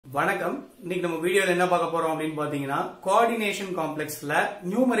வணக்கம். இன்னைக்கு நம்ம வீடியோல என்ன பார்க்க போறோம் அப்படின்னு பாத்தீங்கன்னா கோஆர்டினேஷன் காம்ப்ளெக்ஸ்ல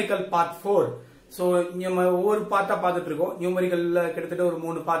நியூமெரிக்கல் பார்ட் 4. சோ நம்ம ஒவ்வொரு பார்ட்டா பார்த்துட்டு இருக்கோம். நியூமெரிக்கல்ல கிட்டத்தட்ட ஒரு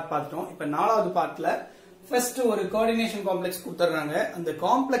 3 பார்ட் பார்த்துட்டோம். இப்ப 4வது பார்ட்ல ஃபர்ஸ்ட் ஒரு கோஆர்டினேஷன் காம்ப்ளெக்ஸ் கொடுத்துறாங்க. அந்த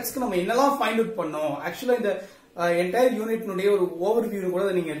காம்ப்ளெக்ஸ்க்கு நம்ம என்னெல்லாம் ஃபைண்ட் அவுட் பண்ணோம். ஆக்சுவலா இந்த என்டையர் யூனிட்னுடைய ஒரு ஓவர்வியூ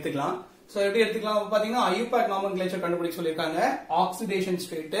கூட நீங்க எடுத்துக்கலாம். சோ எப்படி எடுத்துக்கலாம் பாத்தீங்கன்னா IUPAC nomenclature கண்டுபிடிக்க சொல்லிருக்காங்க. Oxidation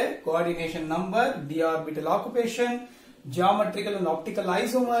state, coordination number, d orbital occupation, geometrical and optical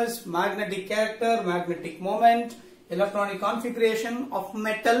isomers, magnetic character, magnetic moment, electronic configuration of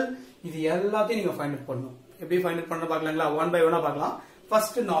metal. இது எல்லாத்தையும் நீங்க ஃபைண்ட் அவுட் பண்ணணும். எப்படி ஃபைண்ட் அவுட் பண்ண பார்க்கலாங்களா? ஒன் பை ஒன்னா பார்க்கலாம்.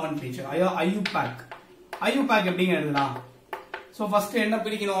 First nomenclature IUPAC. IUPAC எப்படிங்க எழுதலாம்? சோ ஃபர்ஸ்ட் என்ன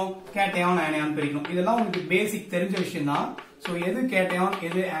பிரிக்கணும்? கேட்டயான் ஆனியான் பிரிக்கணும். இதெல்லாம் உங்களுக்கு பேசிக் தெரிஞ்ச விஷயம் தான். சோ எது கேட்டயான்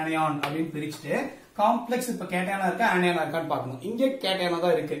எது ஆனியான் அப்படின்னு பிரிச்சுட்டு காம்ப்ளெக்ஸ் இப்ப கேட்டயானா இருக்கா ஆனியானா இருக்கான்னு பார்க்கணும். இங்க கேட்டயானா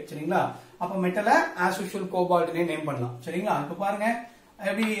தான் இருக்கு. சரிங்களா? அப்ப மெட்டலை as usual கோபால்ட்னே நேம் பண்ணலாம். சரிங்களா? இப்ப பாருங்க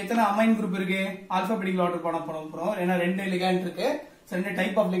எப்படி எத்தனை அமைன் குரூப் இருக்கு. ஆல்பாபெட்டிக்கல் ஆர்டர் பண்ண போறோம். ஏன்னா ரெண்டு லிகாண்ட் இருக்கு. ரெண்டு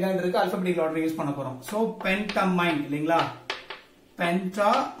டைப் ஆஃப் லிகாண்ட் இருக்கு. ஆல்பாபெட்டிக்கல் ஆர்டர் யூஸ் பண்ண போறோம். சோ பென்டமைன் இல்லீங்களா?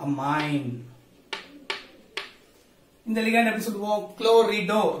 பென்டாமைன். இந்த லிகாண்ட் எப்படி சொல்லுவோம்?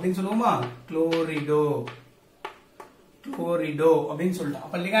 குளோரிடோ அப்படின்னு சொல்லுவோமா? குளோரிடோ அப்படின்னு சொல்லிட்டோம்.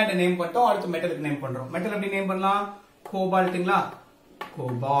 அப்ப லிகாண்ட் நேம் பண்ணிட்டோம். அடுத்து மெட்டலுக்கு நேம் பண்றோம். மெட்டல் எப்படி நேம் பண்ணலாம்? கோபால்ட்டுங்களா?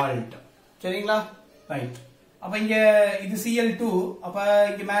 கோபால்ட். சரிங்களா? ரைட். அப்ப இங்க இது Cl2. அப்ப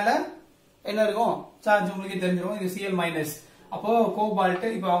இங்க மேல என்ன இருக்கும்? சார்ஜ் உங்களுக்கு தெரிஞ்சிரும். இது Cl மைனஸ். அப்போ கோபால்ட்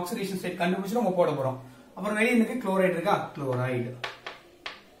இப்ப ஆக்சிடேஷன் ஸ்டேட் கண்டுபிடிச்சு நம்ம போட போறோம். அப்புறம் வெளிய இருக்கு குளோரைடு இருக்கா? குளோரைடு.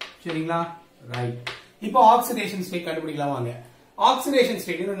 சரிங்களா? ரைட். இப்போ ஆக்சிடேஷன் ஸ்டேட் கண்டுபிடிக்கலாம் வாங்க. ஆக்சிடேஷன்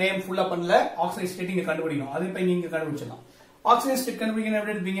ஸ்டேட் இன்னும் நேம் ஃபுல்லா பண்ணல. ஆக்சிடேஷன் ஸ்டேட் இங்க கண்டுபிடிக்கணும். அது இப்ப நீங்க கண்டுபிடிச்சலாம். ஆக்சிடேஷன் ஸ்டேட் கண்டுபிடிக்கணும்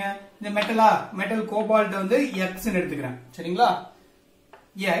எப்படி எடுப்பீங்க? இந்த மெட்டல் கோபால்ட் வந்து X ன்னு எடுத்துக்கிறேன். சரிங்களா?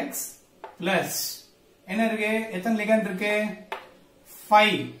 X பிளஸ் என்ன இருக்கு? எத்தனை லிகாண்ட் இருக்கு?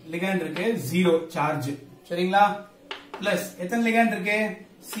 5 லிகாண்ட் இருக்கு. 0 சார்ஜ். சரிங்களா? பிளஸ் எத்தனை லிகாண்ட் இருக்கு?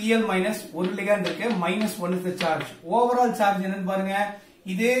 Cl மைனஸ் ஒரு லிகாண்ட் இருக்கு. Minus 1 is the charge. Overall charge என்னன்னு பாருங்க.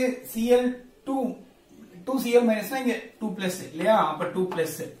 இது Cl2 2Cl மைனஸ்னா இங்க 2 பிளஸ் இல்லையா? அப்ப 2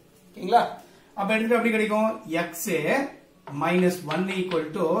 பிளஸ். ஓகேங்களா? அப்ப எடுத்து எப்படி கிடைக்கும்? X minus 1 equal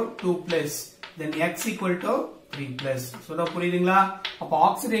to 2 plus then X equal to 3 plus. சொல்ல புரியுதுங்களா? அப்ப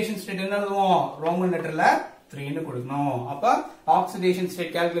ஆக்சிடேஷன் ஸ்டேட் என்ன எழுதுவோம்? ரோமன் லெட்டர்ல 3 ன்னு கொடுக்கணும். அப்ப ஆக்சிடேஷன்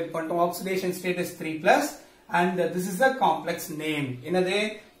ஸ்டேட் கால்குலேட் பண்ணிட்டோம். Oxidation state is 3 plus and this is the complex name. என்னது?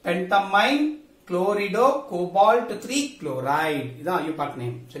 பென்டமைன் குளோரிடோ கோபால்ட் 3 குளோரைடு. இதான் IUPAC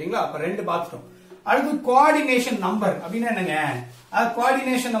நேம். சரிங்களா? அப்ப ரெண்டு பார்த்துட்டோம். அடுத்து கோஆர்டினேஷன் நம்பர் அப்படின்னா என்னங்க?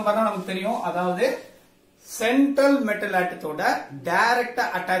 கோஆர்டினேஷன் நம்பர்னா நமக்கு தெரியும். அதாவது சென்ட்ரல் மெட்டல் ஆட்டத்தோட டைரக்டா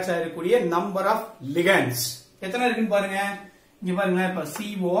அட்டாச் ஆகக்கூடிய நம்பர் ஆஃப் லிகண்ட்ஸ் எத்தனை இருக்குன்னு பாருங்க. இங்க பாருங்க. இப்ப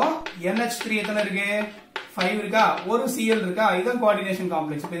CO NH3 எத்தனை இருக்கு? 5 இருக்கா? ஒரு Cl இருக்கா? இதுதான் கோஆர்டினேஷன்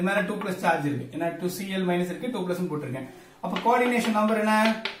காம்ப்ளெக்ஸ். இது மேல 2 பிளஸ் சார்ஜ் இருக்கு. ஏன்னா 2 Cl மைனஸ் இருக்கு. 2 பிளஸ் போட்டிருக்கேன். அப்ப கோஆர்டினேஷன் நம்பர் என்ன?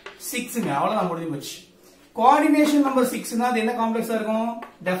 6ங்க. அவ்வளவுதான் முடிஞ்சு போச்சு. கோஆர்டினேஷன் நம்பர் 6னா அது என்ன காம்ப்ளெக்ஸா இருக்கும்?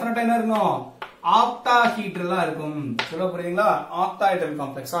 டெஃபினட்டா என்ன இருக்கும்? ஆக்டாஹீட்ரலா இருக்கும். சொல்ல புரியுதுங்களா? ஆக்டாஹீட்ரல்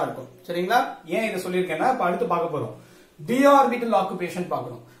காம்ப்ளெக்ஸா இருக்கும். சரிங்களா? ஏன் இதை சொல்லியிருக்கேன்னா இப்ப அடுத்து பார்க்க போறோம். d orbital occupation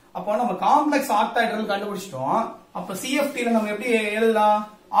பார்க்கணும். அப்போ நம்ம காம்ப்ளெக்ஸ் ஆக்டாஹீட்ரல் கண்டுபிடிச்சிட்டோம். அப்ப CFT ல நம்ம எப்படி எழுதலாம்?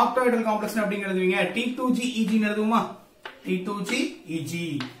 ஆக்டாஹீட்ரல் காம்ப்ளெக்ஸ் எப்படி எழுதுவீங்க? T2G ன்னு எழுதுவோமா? T2G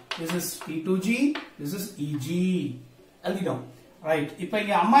this is T2G, this is Eg. எழுதிட்டோம். ரைட். இப்போ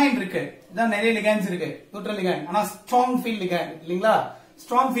இங்க அமைன் இருக்கு. இதான் நிறைய லிகாண்ட்ஸ் இருக்கு. Neutral ligand. ஆனா ஸ்ட்ராங் ஃபீல்ட் லிகாண்ட் இல்லீங்களா?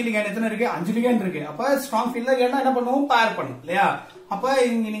 ஸ்ட்ராங் ஃபீல்ட் லிகாண்ட் எத்தனை இருக்கு? 5 லிகாண்ட் இருக்கு. அப்ப ஸ்ட்ராங் ஃபீல்ட்ல என்ன பண்ணுவோம்? பேர் பண்ணும் இல்லையா? அப்ப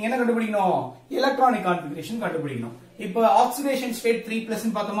நீங்க என்ன கண்டுபிடிக்கணும்? எலக்ட்ரானிக் கான்ஃபிகரேஷன் கண்டுபிடிக்கணும். இப்ப ஆக்சிடேஷன் ஸ்டேட் 3+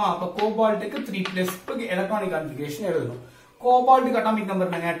 ன்னு பார்த்தோமா? அப்ப கோபால்ட்டுக்கு 3+ எலக்ட்ரானிக் கான்ஃபிகரேஷன் எழுதணும். கோபால்ட்டுக்கு அட்டாமிக் நம்பர்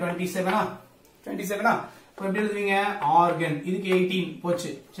என்னங்க? 27. இப்ப எப்படி எழுதுவீங்க? ஆர்கன். இதுக்கு 18 போச்சு.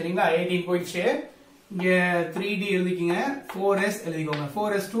 சரிங்களா? 18 போயிடுச்சு. இங்க 3D எழுதிக்கீங்க. 4s எழுதிக்கோங்க.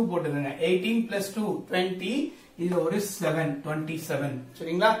 4s2 போட்டுக்கோங்க. 18 plus 2 20. இது ஒரு 7 27.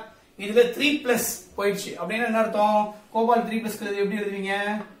 சரிங்களா? இதுல 3+ போயிடுச்சு. அப்படின்னா என்ன அர்த்தம்? கோபால்ட் 3+ எப்படி எழுதுவீங்க?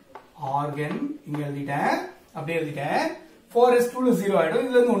 ஆர்கன் இங்க எழுதிட்டேன். அப்படியே எழுதிட்டேன். 4s2 0 ஆயிடும்.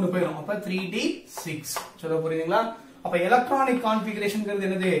 இதுல இருந்து 1 போயிடும். அப்ப 3d6. சொல்ல புரியுதுங்களா? அப்ப எலக்ட்ரானிக் கான்ஃபிகரேஷன்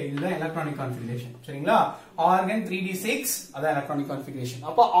என்னது? இதுதான் எலக்ட்ரானிக் கான்ஃபிகரேஷன். சரிங்களா? ஆர்கன் 3d6 அதான் எலக்ட்ரானிக் கான்ஃபிகரேஷன்.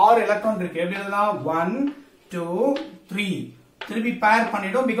 அப்ப 6 எலக்ட்ரான் இருக்கு. எப்படி எழுதலாம்? 1 2 3. திருப்பி பேர்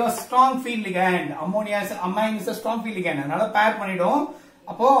பண்ணிடும். Because strong field ligand. Amine is a strong field ligand. அதனால பேர் பண்ணிடும்.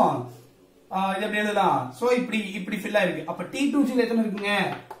 அப்போ இது எப்படி எழுதலாம்? சோ இப்படி ஃபில் ஆயிருக்கு. அப்ப T2G ல எத்தனை இருக்குங்க?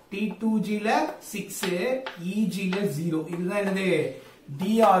 T2G ல 6, Eg ல 0. இதுதான் என்னது? d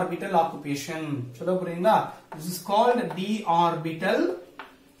orbital occupation. சொல்ல புரியுங்களா? This is called d orbital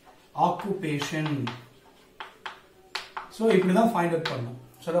occupation. So இப்படிதான் ஃபைண்ட் அவுட் பண்ணணும்.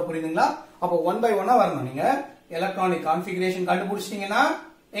 சொல்ல புரியுதுங்களா? அப்போ 1 by 1 வரணும். நீங்க எலக்ட்ரானிக் கான்ஃபிகரேஷன் கண்டுபிடிச்சிட்டீங்கன்னா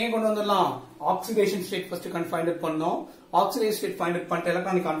எங்க கொண்டு வந்துடலாம்? Oxidation state first find out பண்ணனும். ஆக்சிடேஷன் ஸ்டேட் ஃபைண்ட் அவுட் பண்ணிட்டு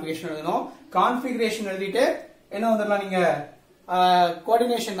எலக்ட்ரானிக் கான்ஃபிகரேஷன் எழுதணும். கான்ஃபிகரேஷன் எழுதிட்டு என்ன வந்துடலாம்? நீங்க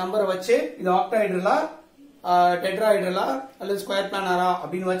கோஆர்டினேஷன் நம்பரை வச்சு இது ஆக்டாஹைட்ரலா டெட்ராஹைட்ரலா அல்லது ஸ்கொயர் பிளானரா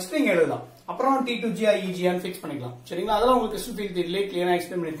அப்படின்னு வச்சுட்டு நீங்க எழுதலாம். அப்புறம் T2G IEG ன்னு ஃபிக்ஸ் பண்ணிக்கலாம். சரிங்களா? அதெல்லாம் உங்களுக்கு கிறிஸ்டல் ஃபீல்ட் தியரியிலே கிளியரா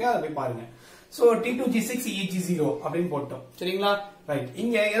எக்ஸ்பிளைன் பண்ணிருக்கேன். அதை போய் பாருங்க. சோ T2G6 EG0 அப்படின்னு போட்டோம். சரிங்களா? ரைட்.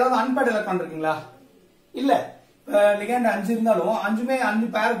 இங்க ஏதாவது அன்பேர்ட் எலக்ட்ரான் இருக்குங்களா? இல்ல. லிகண்ட் 5 இருந்தாலும் 5மே 5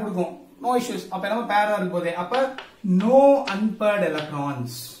 பேர் கொடுக்கும். No issues. அப்ப எல்லாமே பேரா இருக்கும் போதே. அப்ப நோ அன்பேர்ட்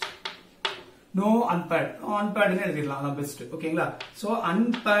எலக்ட்ரான்ஸ். நோ அன்பேர்ட். அன்பேர்ட்னு எழுதிடலாம். அதான் பெஸ்ட். ஓகேங்களா? So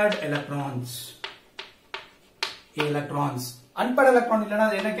அன்பேர்ட் electrons. எலக்ட்ரான்ஸ். அன்பேர்ட் எலக்ட்ரான் இல்லனா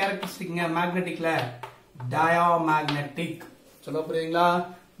அது என்ன கேரக்டரிஸ்டிக்ங்க? மேக்னெட்டிக்ல டயாமேக்னெட்டிக். சொல்ல புரியுதுங்களா?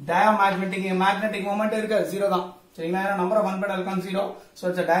 டயாமேக்னெட்டிக். மேக்னெட்டிக் மொமெண்ட் இருக்கு 0 தான். சரிங்களா? Number of அன்பேர்ட் electron 0. So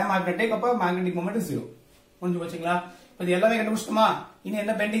it's diamagnetic. அப்ப மேக்னெட்டிக் மொமெண்ட் 0. புரிஞ்சு போச்சுங்களா? இது எல்லாமே கண்டுபிடிச்சிட்டோமா? இனி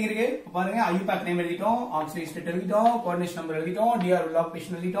என்ன பெண்டிங் இருக்கு பாருங்க. IUPAC நேம் எழுதிட்டோம், ஆக்சிடேஷன் ஸ்டேட் எழுதிட்டோம், கோஆர்டினேஷன் நம்பர் எழுதிட்டோம், DR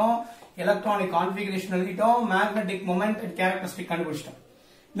லொகேஷன் எழுதிட்டோம், எலக்ட்ரானிக் கான்ஃபிகரேஷன் எழுதிட்டோம், மேக்னெட்டிக் மொமெண்ட் அண்ட் கேரக்டரிஸ்டிக் கண்டுபிடிச்சிட்டோம்.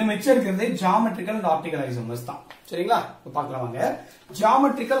 இந்த மிச்சம் இருக்கிறது ஜியோமெட்ரிக்கல் அண்ட் ஆப்டிகல் ஐசோமர்ஸ் தான். சரிங்களா? இப்ப பார்க்கலாம் வாங்க.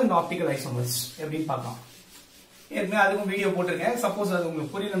 ஜியோமெட்ரிக்கல் அண்ட் ஆப்டிகல் ஐசோமர்ஸ் எப்படின்னு பார்க்கலாம். ஏற்கனவே அதுக்கும் வீடியோ போட்டிருக்கேன். சப்போஸ் அது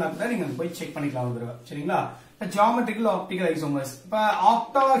உங்களுக்கு புரியலன்னா கூட நீங்க போய் செக் பண்ணிக்கலாம் ஒரு தடவை. சரிங்களா? Geometrical optical isomers. இப்ப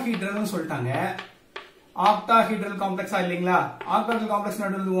ஆக்டாஹீட்ரல்னு சொல்லிட்டாங்க. ஆக்டாஹீட்ரல் காம்ப்ளெக்ஸா இல்லீங்களா? ஆக்டாஹீட்ரல் காம்ப்ளெக்ஸ்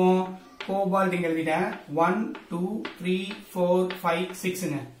எழுதுவோம். கோபால்ட் இங்க எழுதிட்டேன். 1 2 3 4 5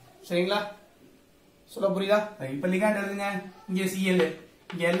 6ங்க. சரிங்களா? சொல்ல புரியுதா? இப்ப லிகாண்ட் எழுதுங்க. இங்க Cl.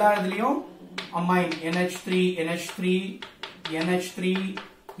 இங்க எல்லா இடத்துலயும் amine NH3 NH3 NH3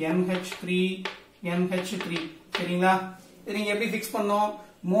 NH3 NH3. சரிங்களா? இது நீங்க எப்படி ஃபிக்ஸ் பண்ணோம்?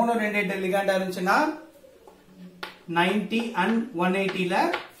 மோனோ ரெண்டேட் லிகாண்டா இருந்துச்சுன்னா 90 and 180 ல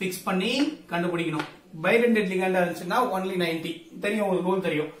ஃபிக்ஸ் பண்ணி கண்டுபிடிக்கணும். பைரெண்டட் லிகாண்டா இருந்துச்சுன்னா only 90. தெரியும், உங்களுக்கு ரூல்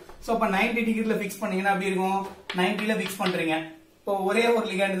தெரியும். சோ அப்ப 90 டிகிரில ஃபிக்ஸ் பண்ணீங்கன்னா எப்படி இருக்கும்? 90 ல ஃபிக்ஸ் பண்றீங்க. இப்போ ஒரே ஒரு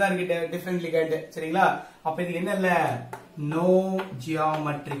லிகாண்ட் தான் இருக்கு, டிஃபரண்ட் லிகாண்ட். சரிங்களா? அப்ப இது என்ன இல்ல? No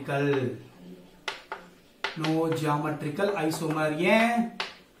geometrical. No geometrical isomer. ஏன்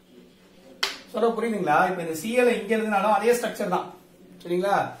சொல்ல புரியுதுங்களா? இப்ப இந்த Cl இங்க எழுதினாலும் அதே ஸ்ட்ரக்சர் தான்.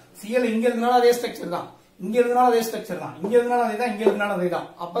 சரிங்களா? Cl இங்க எழுதினாலும் அதே ஸ்ட்ரக்சர் தான், இங்க எழுதினாலும் அதே ஸ்ட்ரக்சர் தான், இங்க எழுதினாலும் அதே தான், இங்க எழுதினாலும் அதே தான்.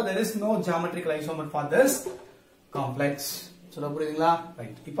 அப்ப there is no geometrical isomer for this complex. சொல்ல புரியுதுங்களா?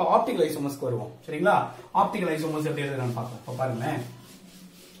 ரைட். இப்போ ஆப்டிகல் ஐசோமர்ஸ்க்கு வருவோம். சரிங்களா? ஆப்டிகல் ஐசோமர்ஸ் எப்படி எழுதுறான்னு பார்க்கலாம். இப்போ பாருங்க.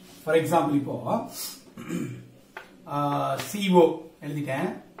 ஃபார் எக்ஸாம்பிள் இப்போ CO எழுதிட்டேன்.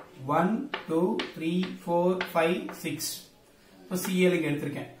 1 2 3 4 5 6. இப்போ Cl இங்க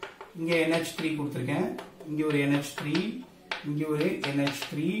எடுத்திருக்கேன். இங்க NH3 கொடுத்திருக்கேன். இங்க ஒரு NH3, இங்க ஒரு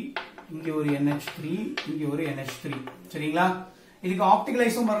NH3, இங்க ஒரு NH3, இங்க ஒரு NH3. சரிங்களா? இதுக்கு ஆப்டிகல்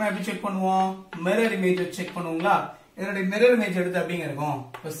ஐசோமர்னா எப்படி செக் பண்ணுவோம்? மிரர் இமேஜ் செக் பண்ணுவீங்களா? இதனுடைய மிரர் இமேஜ் எடுத்து அப்படிங்க இருக்கும்.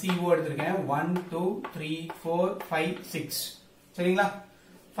 இப்போ CO எடுத்திருக்கேன். 1 2 3 4 5 6. சரிங்களா?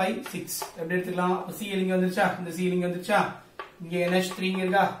 5 6 எப்படி எடுத்துக்கலாம்? Cl இங்க வந்துருச்சா? இந்த Cl இங்க வந்துருச்சா? இங்க NH3 இங்க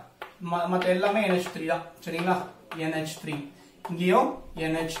இருக்கா? மத்த எல்லாமே NH3 தான். சரிங்களா? NH3 இங்கேயும்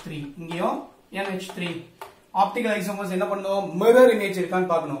NH3 இங்கேயும் NH3. ஆப்டிகல் ஐசோமர்ஸ் என்ன பண்ணும்? மிரர் இமேஜ்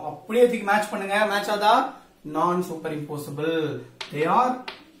இருக்கான்னு பார்க்கணும். அப்படியே இதுக்கு மேட்ச் பண்ணுங்க. மேட்ச் ஆதா? நான் சூப்பர் இம்போசிபிள். தே ஆர்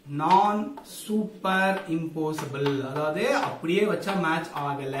நான் சூப்பர் இம்போசிபிள். அதாவது அப்படியே வச்சா மேட்ச்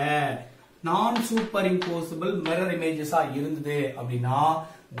ஆகல. நான் சூப்பர் இம்போசிபிள் மிரர் இமேஜஸா இருந்தது அப்படின்னா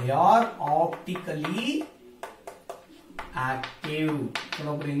தே ஆர் ஆப்டிகலி ஆக்டிவ்.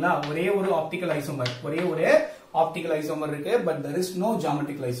 சொல்ல புரியுங்களா? ஒரே ஒரு ஆப்டிகல் ஐசோமர், ஒரே ஒரு ஆப்டிகல் ஐசோமர் இருக்கு. But there is no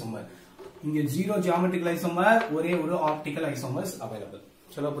geometrical isomer. இங்க 0 geometrical isomer, ஒரே ஒரு ஆப்டிகல் ஐசோமர்ஸ் அவைலபிள்.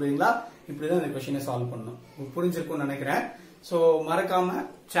 சொல்ல புரியுங்களா? இப்படிதான் இந்த क्वेश्चனை சால்வ் பண்ணணும். உங்களுக்கு புரிஞ்சிருக்கும்னு நினைக்கிறேன். சோ மறக்காம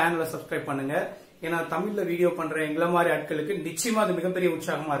சேனலை சப்ஸ்கிரைப் பண்ணுங்க. ஏன்னா தமிழ்ல வீடியோ பண்ற எங்களை மாதிரி ஆட்களுக்கு நிச்சயமா அது மிகப்பெரிய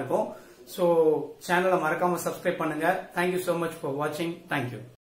உற்சாகமா இருக்கும். சோ சேனலை மறக்காம சப்ஸ்கிரைப் பண்ணுங்க. Thank you so much for watching. Thank you.